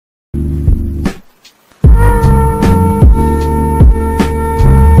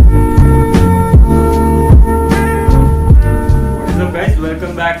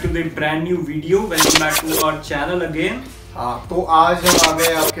the brand new video. Welcome back to our channel again. हाँ, तो आज हम आ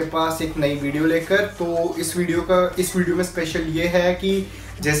गए आपके पास एक नई वीडियो लेकर। तो इस वीडियो में स्पेशल ये है कि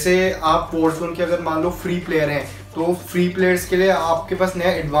जैसे आप Warzone के अगर मान लो फ्री प्लेयर हैं, तो फ्री प्लेयर्स के लिए आपके पास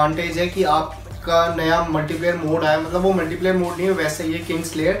नया एडवांटेज है कि आपका नया मल्टीप्लेयर मोड आया। मतलब वो मल्टीप्लेयर मोड नहीं है, वैसे ये किंग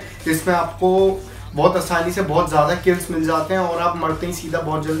स्लेयर, जिसमें आपको बहुत आसानी से बहुत ज़्यादा किल्स मिल जाते हैं और आप मरते ही सीधा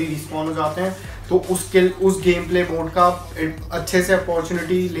बहुत जल्दी रिस्पॉन हो जाते हैं। तो उस गेम प्ले मोड का आप अच्छे से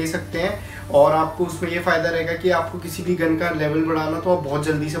अपॉर्चुनिटी ले सकते हैं और आपको उसमें ये फ़ायदा रहेगा कि आपको किसी भी गन का लेवल बढ़ाना तो आप बहुत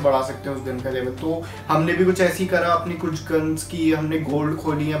जल्दी से बढ़ा सकते हैं उस गन का लेवल। तो हमने भी कुछ ऐसी करा, अपनी कुछ गन्स की हमने गोल्ड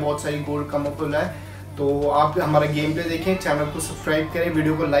खोली है, बहुत सारी गोल्ड कम खोला है। तो आप हमारा गेम प्ले देखें, चैनल को सब्सक्राइब करें,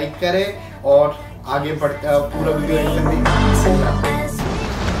 वीडियो को लाइक करें और आगे बढ़ते पूरा वीडियो एंड तक देखें।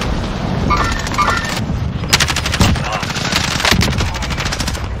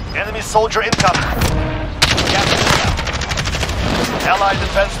 Enemy soldier incoming. Allied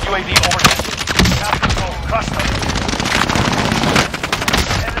defense UAV overhead. Capital custom.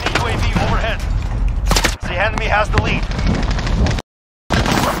 Enemy UAV overhead. The enemy has the lead.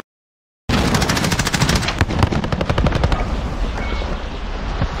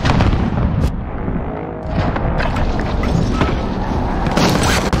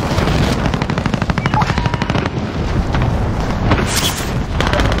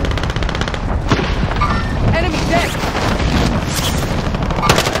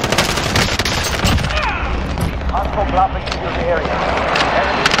 Dropping into the area.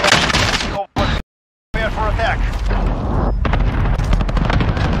 Enemy over. Prepare for attack.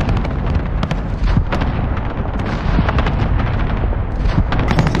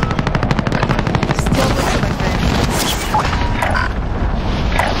 Still with my friend.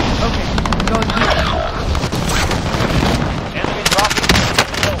 Okay, going here. Enemy dropping.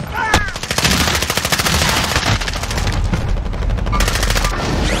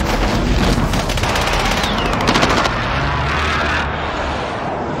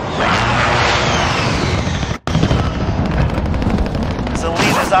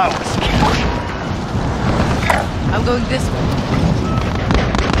 Out. I'm going this way.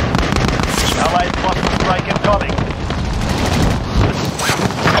 Allied cluster strike incoming.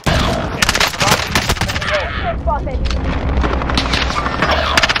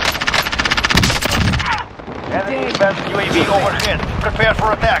 Enemy advanced UAV overhead. Prepare for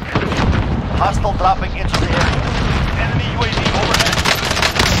attack. Hostile dropping into the area. Enemy UAV overhead.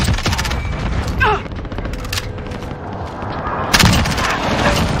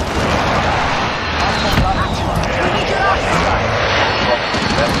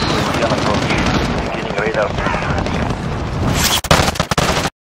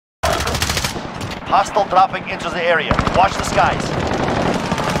 Hostile dropping into the area. Watch the skies.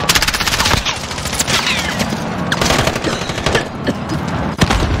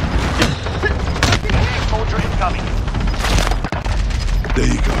 Soldier incoming. There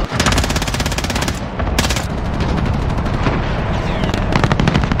you go.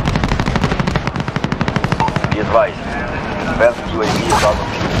 Be advised. Advanced UAV is out of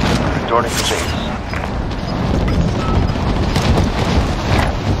view. Returning to base.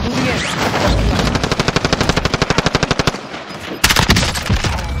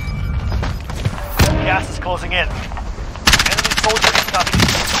 Gas is closing in. Enemy soldier incoming.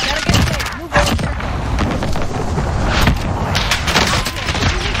 Gotta get safe. Move on.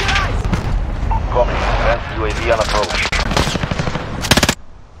 Coming. Advanced UAV on approach.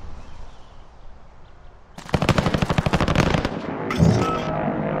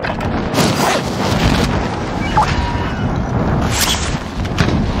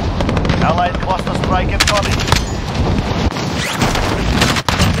 Allied cluster strike incoming.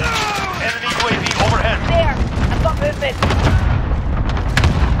 Enemy UAV overhead. There. I've got movement.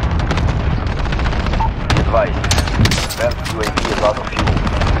 Be advised. Advanced UAV is out of fuel.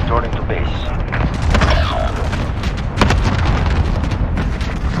 Returning to base.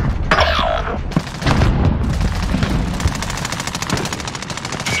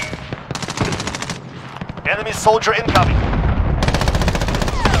 Enemy soldier incoming.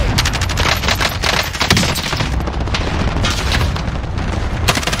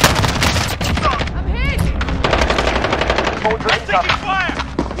 Soldier incoming. Fire!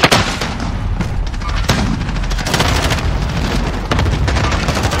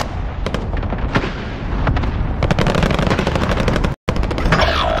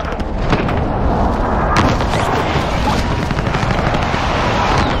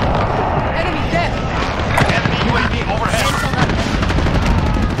 Enemy dead. Enemy UAV overhead.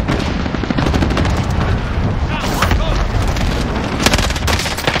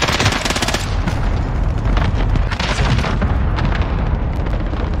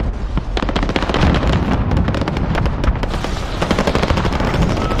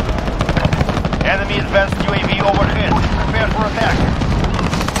 Enemy advanced UAV overhead. Prepare for attack.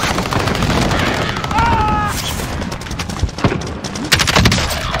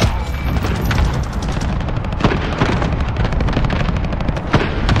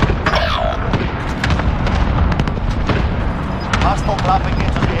 Hostile dropping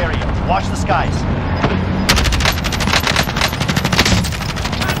into the area. Watch the skies.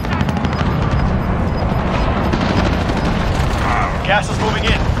 Gas is moving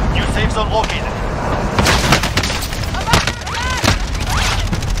in. New safe zone located.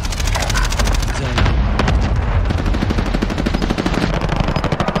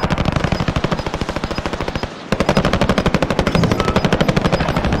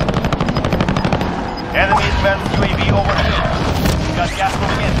 Enemy advanced UAV overhead. Got gas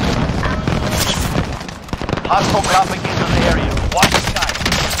moving in. Hostile dropping into the area. Watch the sky.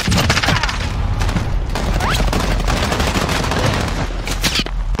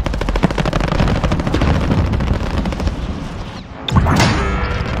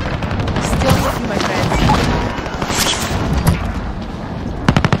 Still with you, my friends.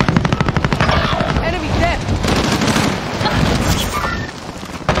 Enemy dead.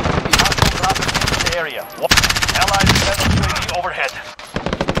 Hostile dropping into the area. Allied advanced UAV overhead.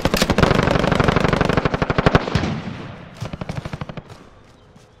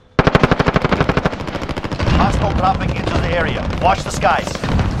 Hostile dropping into the area. Watch the skies.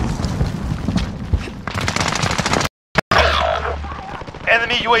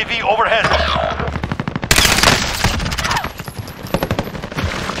 Enemy UAV overhead.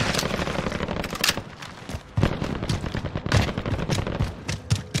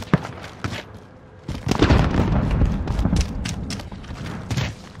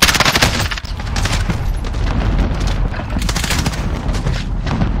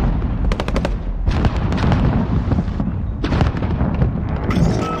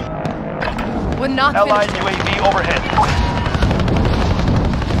 We're not Allied finished. UAV overhead.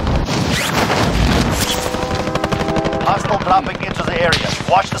 Hostile dropping into the area.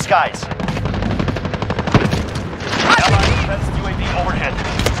 Watch the skies. Allied advanced UAV overhead.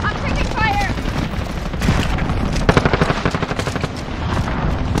 I'm taking fire.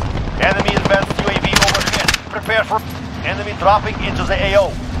 Enemy advanced UAV overhead. Prepare for enemy dropping into the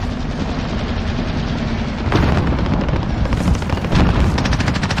AO.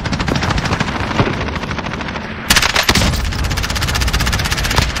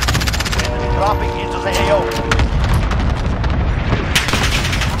 Enemy dropping into the AO.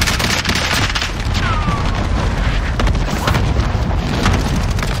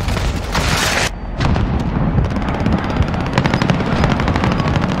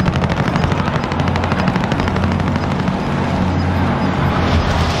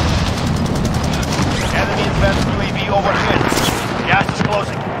 Enemy advanced UAV overhead. Gas is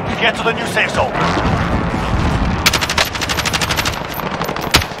closing. Get to the new safe zone.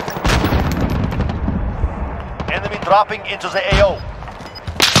 Enemy dropping into the AO.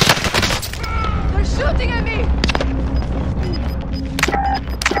 They're shooting at me.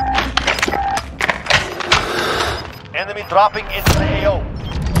 Enemy dropping into the AO.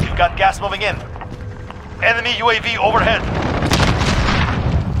 You've got gas moving in. Enemy UAV overhead.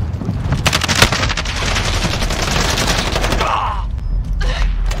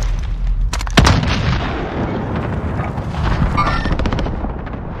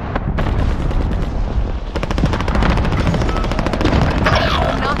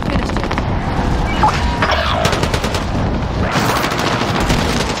 We're not finished yet.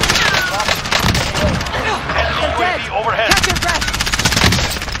 Enemy They're dead. UAV overhead. Catch your breath.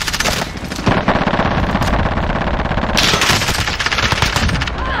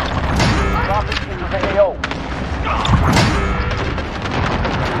 Dropping into the AO.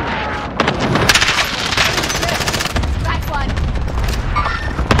 Back one.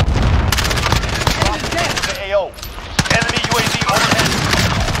 Enemy dead. The AO. Enemy UAV overhead.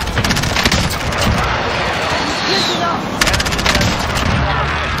 Listen up.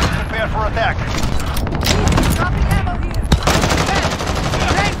 Prepare for attack. Dropping ammo here. Dead.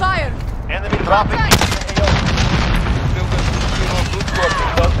 Rain fire. Enemy dropping into the AO.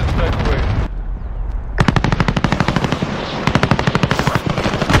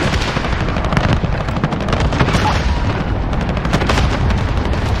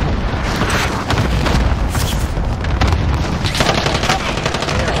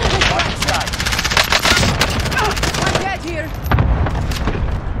 Watch the sky. I'm dead here.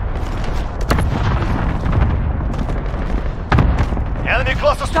 Enemy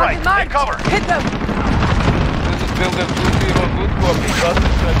cluster strike. Target Take marked. cover. Hit them. This is building 2-0, good copy.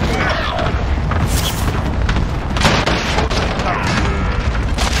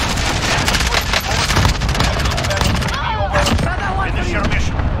 Just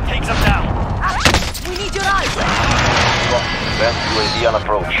UAV on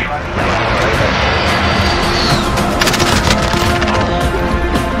approach.